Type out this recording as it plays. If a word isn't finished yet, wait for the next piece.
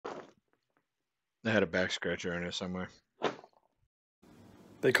I had a back scratcher in there somewhere.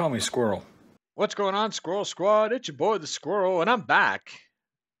 They call me Squirrel. What's going on, Squirrel Squad? It's your boy, the Squirrel, and I'm back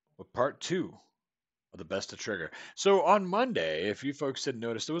with part 2 of the Best of Trigger. So on Monday, if you folks didn't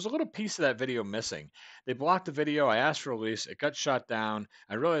notice, there was a little piece of that video missing. They blocked the video. I asked for release. It got shot down.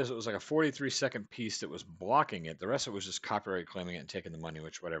 I realized it was like a 43-second piece that was blocking it. The rest of it was just copyright claiming it and taking the money,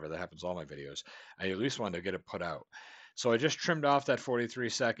 which whatever. That happens to all my videos. I at least wanted to get it put out. So I just trimmed off that 43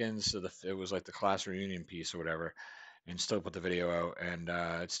 seconds. So it was like the class reunion piece or whatever, and still put the video out. And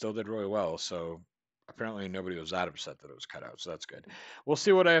it still did really well. So apparently nobody was that upset that it was cut out, so that's good. We'll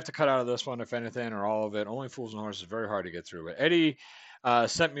see what I have to cut out of this one, if anything, or all of it. Only Fools and Horses is very hard to get through. But Eddie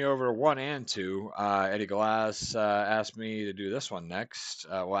sent me over 1 and 2. Eddie Glass asked me to do this one next.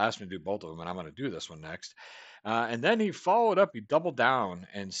 Well, asked me to do both of them, and I'm going to do this one next. And then he followed up. He doubled down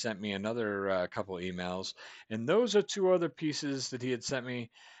and sent me another couple of emails. And those are 2 other pieces that he had sent me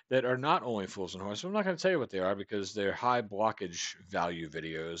that are not Only Fools and Horses. I'm not going to tell you what they are because they're high blockage value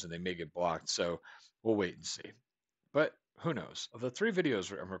videos, and they may get blocked. So we'll wait and see. But who knows? Of the 3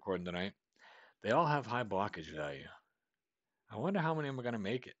 videos I'm recording tonight, they all have high blockage value. I wonder how many am I going to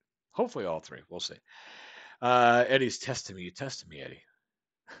make it. Hopefully all 3. We'll see. Eddie's testing me. You tested me, Eddie.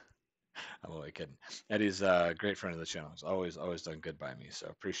 I'm only kidding. Eddie's a great friend of the channel. He's always done good by me, so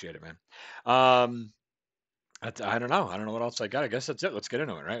appreciate it, man. I don't know. I don't know what else I got. I guess that's it. Let's get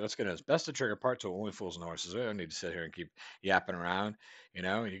into it, right? Let's get into it. Best of Trigger Part 2, Only Fools and Horses. We don't need to sit here and keep yapping around. You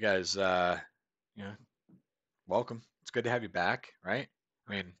know, you guys... welcome. It's good to have you back, right?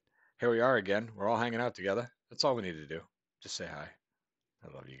 I mean, here we are again. We're all hanging out together. That's all we need to do. Just say hi.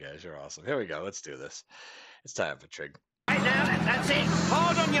 I love you guys. You're awesome. Here we go. Let's do this. It's time for Trig. Right now, that's it.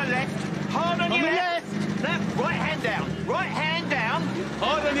 Hard on your left. Hard on your left. Left. Right hand down. Right hand down.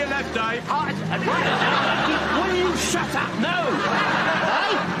 Hard on your left, Dave. Hard. And right. Will you shut up? No.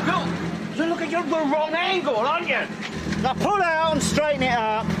 Hey, look. You look at your wrong angle, aren't you? Now pull out and straighten it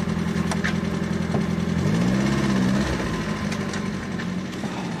up.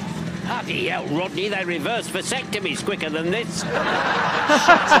 Bloody hell, Rodney, they reverse vasectomies quicker than this. Shut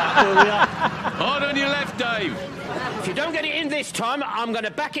up, will ya? Hard on your left, Dave. If you don't get it in this time, I'm going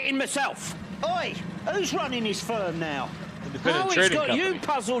to back it in myself. Oi, who's running his firm now? Independent it's trading got company. you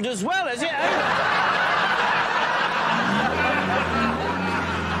puzzled as well, has it?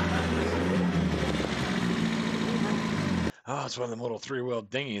 Oh, it's one of them little 3-wheel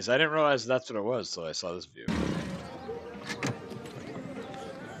dinghies. I didn't realize that's what it was until I saw this view.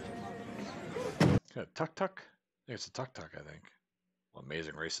 Tuk-tuk? I think it's a tuk-tuk, I think. Well,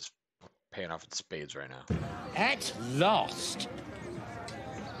 Amazing Race is paying off its spades right now. At last.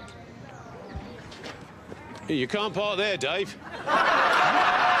 You can't park there, Dave.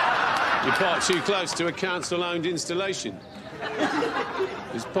 You park too close to a council-owned installation.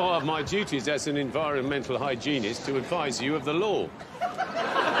 It's part of my duties as an environmental hygienist to advise you of the law.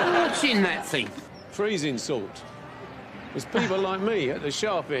 What's in that thing? Freezing salt. There's people like me at the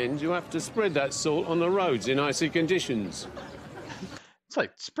sharp end who have to spread that salt on the roads in icy conditions. It's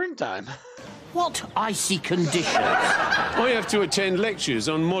like springtime. What icy conditions? I have to attend lectures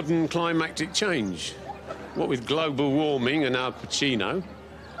on modern climatic change. What with global warming and Al Pacino.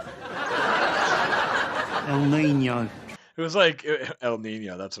 El Nino. It was like El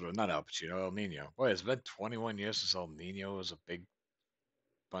Nino. That's what it was. Not Al Pacino, El Nino. Boy, it's been 21 years since El Nino was a big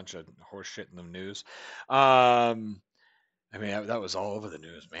bunch of horse shit in the news. I mean, that was all over the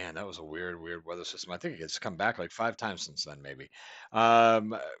news, man. That was a weird weather system. I think it's come back like 5 times since then, maybe.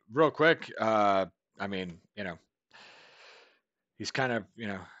 Real quick, I mean, you know, he's kind of, you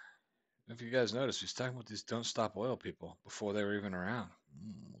know, if you guys notice, he's talking about these Don't Stop Oil people before they were even around.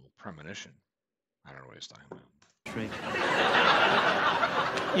 A little premonition. I don't know what he's talking about.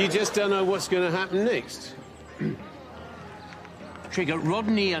 You just don't know what's going to happen next. Trigger,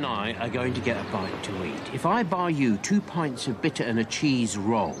 Rodney and I are going to get a bite to eat. If I buy you 2 pints of bitter and a cheese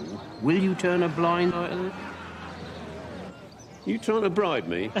roll, will you turn a blind eye to it? You trying to bribe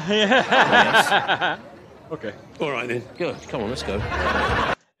me? Yes. Okay. All right, then. Good. Come on, let's go.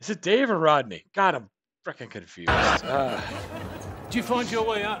 Is it Dave or Rodney? God, I'm freaking confused. Did you find your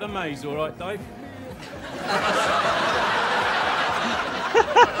way out the maze all right, Dave?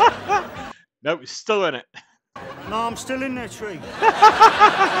 Nope, he's still in it. No, I'm still in there, Tree.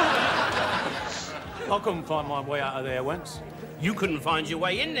 I couldn't find my way out of there once. You couldn't find your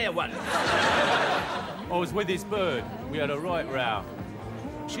way in there once. I was with this bird. We had a right row.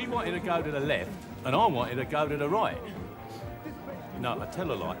 She wanted to go to the left, and I wanted to go to the right. No, I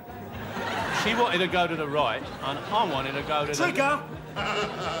tell a lie. She wanted to go to the right, and I wanted to go to the... Trigger!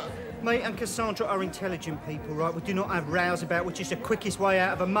 Me and Cassandra are intelligent people, right? We do not have rows about which is the quickest way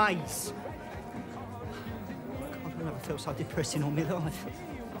out of a maze. felt so depressing all my life.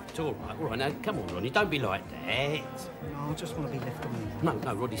 It's all right, now, come on, Ronnie, don't be like that. No, I just want to be left alone.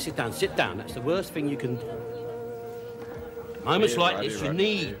 No, Roddy, sit down, that's the worst thing you can do. Moments like this, you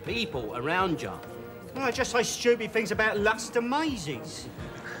need people around you. No, I just say stupid things about lust and mazes.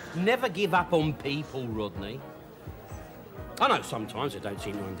 Never give up on people, Rodney. I know sometimes I don't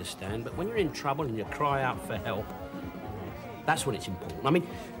seem to understand, but when you're in trouble and you cry out for help, that's when it's important. I mean,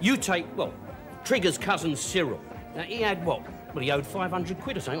 you take, well, Trigger's cousin Cyril. Now, he had what? Well, he owed 500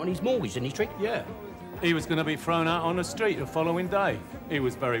 quid or something on his mortgage, didn't he, Trig? Yeah. He was going to be thrown out on the street the following day. He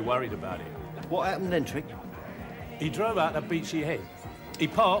was very worried about it. What happened then, Trig? He drove out to Beachy Head. He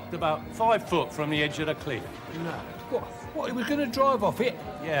parked about 5 foot from the edge of the cliff. No. What, he was going to drive off it?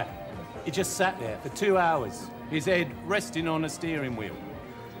 Yeah. He just sat there for 2 hours, his head resting on the steering wheel.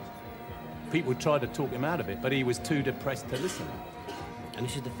 People tried to talk him out of it, but he was too depressed to listen. And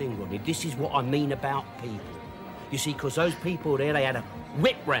this is the thing, Rodney, this is what I mean about people. You see, because those people there, they had a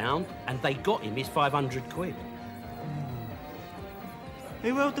whip round and they got him his 500 quid.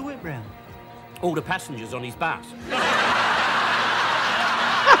 Who held the whip round? All the passengers on his bus.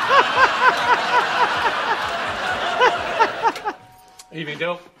 Evening,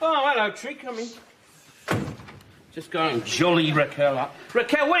 Dill. Oh, hello, Trig. I mean, just go and jolly Raquel up.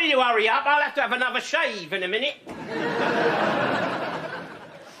 Raquel, will you hurry up? I'll have to have another shave in a minute.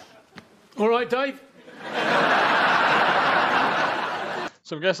 All right, Dave?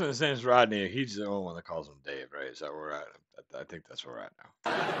 So I'm guessing his name's Rodney. He's the only one that calls him Dave, right? Is that where we're at? I think that's where we're at now.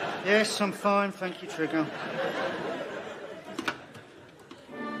 Yes, I'm fine, thank you, Trigger.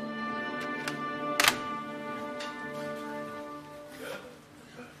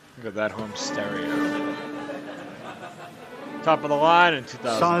 Look at that home stereo. Top of the line in 2002.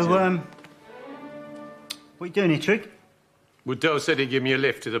 So, what are you doing here, Trig? Well, Dell said he'd give me a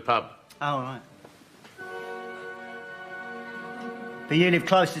lift to the pub. Oh, right. But you live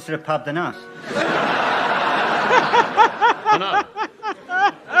closer to the pub than us. I know.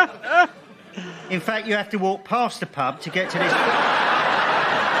 In fact, you have to walk past the pub to get to this.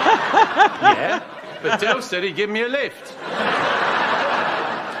 Yeah, but Dell said he'd give me a lift.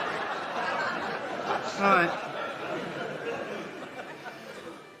 Right.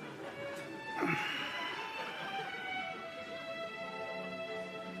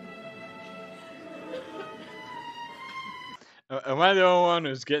 Am I the only one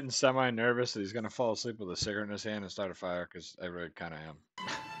who's getting semi-nervous that he's going to fall asleep with a cigarette in his hand and start a fire? Because I really kind of am.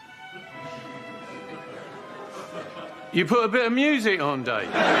 You put a bit of music on, Dave.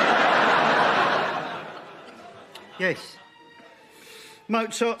 Yes.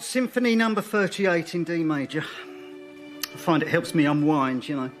 Mozart's Symphony Number 38 in D major. I find it helps me unwind,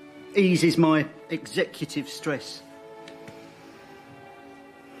 you know. Eases my executive stress.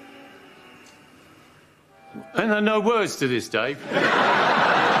 And there are no words to this, Dave. No,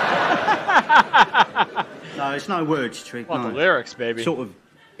 there's no words, Trig. Want no. the lyrics, baby. Sort of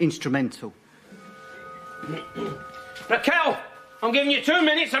instrumental. Raquel, I'm giving you 2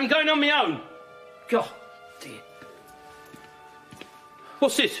 minutes. I'm going on my own. God, dear.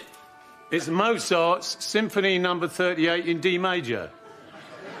 What's this? It's Mozart's Symphony Number 38 in D major.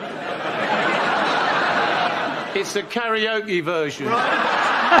 It's a karaoke version.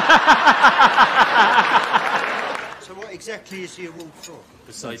 So what exactly is the award for?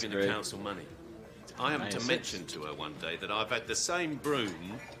 For saving the council money. I am to mention to her one day that I've had the same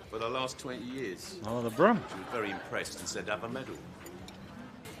broom for the last 20 years. Oh, the broom. She was very impressed and said, have a medal.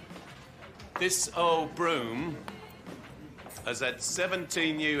 This old broom has had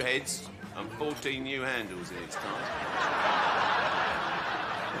 17 new heads and 14 new handles in its time.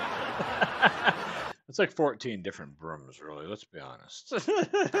 It's like 14 different brooms, really. Let's be honest.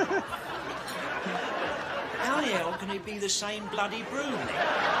 How the hell can it be the same bloody broom then?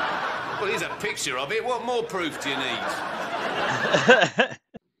 Well, here's a picture of it. What more proof do you need?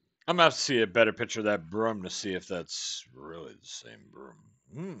 I'm gonna have to see a better picture of that broom to see if that's really the same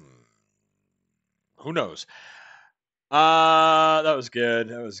broom. Who knows? That was good.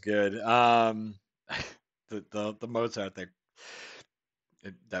 That was good. The Mozart thing.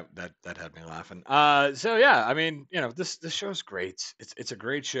 That had me laughing. So yeah, I mean, you know, this show's great. It's a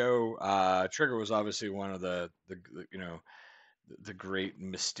great show. Trigger was obviously one of the you know, the great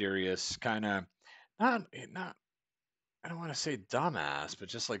mysterious kind of not I don't want to say dumbass, but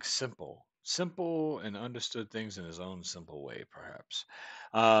just like simple and understood things in his own simple way, perhaps.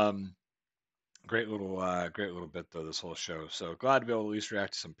 Great little bit though, this whole show. So glad to be able to at least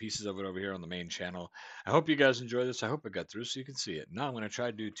react to some pieces of it over here on the main channel. I hope you guys enjoy this. I hope it got through so you can see it. Now I'm going to try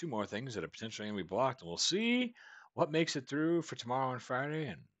to do 2 more things that are potentially going to be blocked, and we'll see what makes it through for tomorrow and Friday,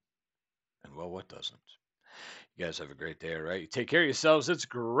 and well, what doesn't. You guys have a great day, all right? You take care of yourselves. It's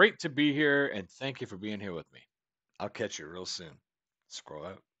great to be here, and thank you for being here with me. I'll catch you real soon. Squirrel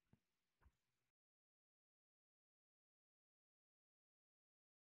out.